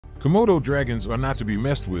Komodo dragons are not to be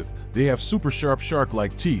messed with. They have super sharp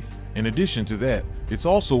shark-like teeth. In addition to that, it's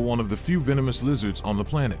also one of the few venomous lizards on the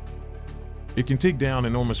planet. It can take down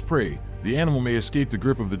enormous prey. The animal may escape the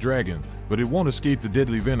grip of the dragon, but it won't escape the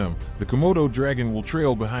deadly venom. The Komodo dragon will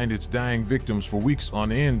trail behind its dying victims for weeks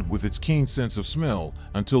on end with its keen sense of smell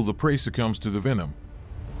until the prey succumbs to the venom.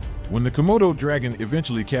 When the Komodo dragon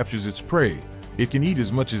eventually captures its prey, it can eat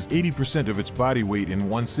as much as 80% of its body weight in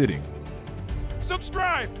one sitting.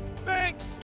 Subscribe! Thanks!